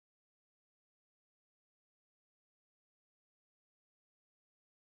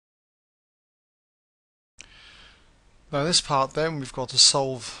Now this part then, we've got to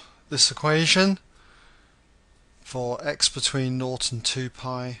solve this equation for x between 0 and 2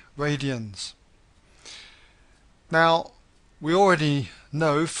 pi radians. Now we already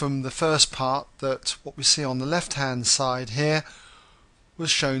know from the first part that what we see on the left hand side here was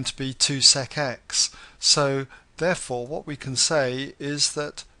shown to be 2 sec x. So therefore what we can say is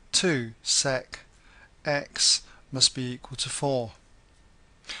that 2 sec x must be equal to 4.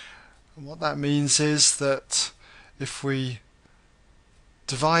 And what that means is that if we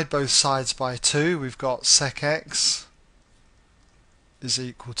divide both sides by 2, we've got sec x is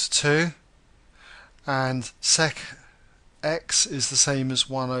equal to 2, and sec x is the same as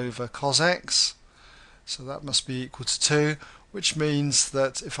 1 over cos x, so that must be equal to 2, which means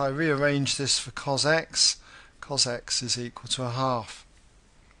that if I rearrange this for cos x is equal to 1/2.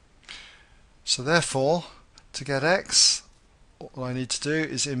 So therefore, to get x, all I need to do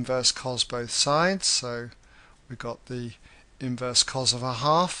is inverse cos both sides, so we've got the inverse cos of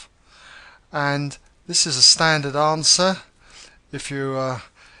 1/2, and this is a standard answer. If you are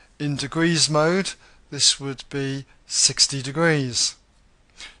in degrees mode, this would be 60 degrees.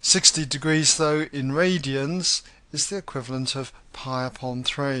 60 degrees though in radians is the equivalent of pi upon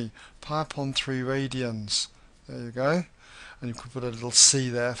 3. Pi upon 3 radians. There you go. And you could put a little c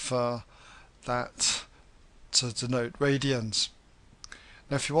there for that to denote radians.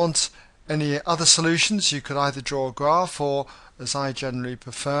 Now if you want any other solutions, you could either draw a graph or, as I generally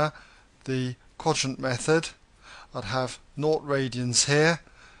prefer, the quadrant method. I'd have 0 radians here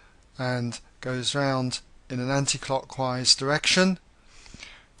and goes round in an anti-clockwise direction.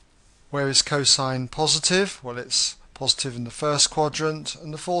 Where is cosine positive? Well, it's positive in the first quadrant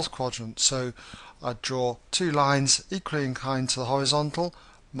and the fourth quadrant, so I'd draw two lines equally inclined to the horizontal,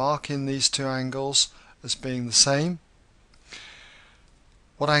 marking these two angles as being the same.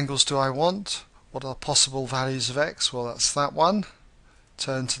 What angles do I want? What are possible values of x? Well, that's that one.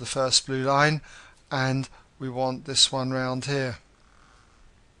 Turn to the first blue line, and we want this one round here.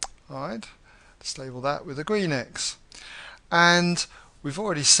 Alright, let's label that with a green x. And we've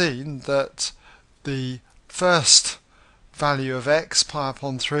already seen that the first value of x, pi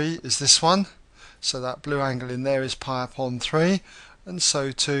upon 3, is this one. So that blue angle in there is pi upon 3, and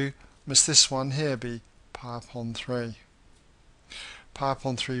so too must this one here be pi upon 3. Pi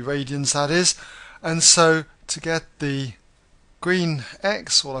upon 3 radians, that is. And so to get the green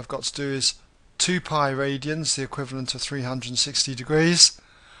x, all I've got to do is 2 pi radians, the equivalent of 360 degrees,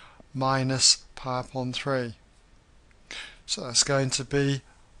 minus pi upon 3. So that's going to be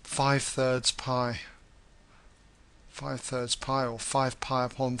 5/3 pi. 5/3 pi, or 5 pi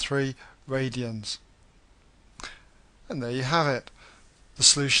upon 3 radians. And there you have it. The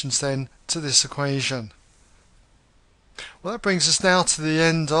solutions then to this equation. Well, that brings us now to the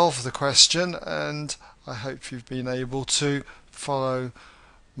end of the question, and I hope you've been able to follow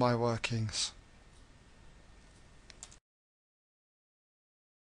my workings.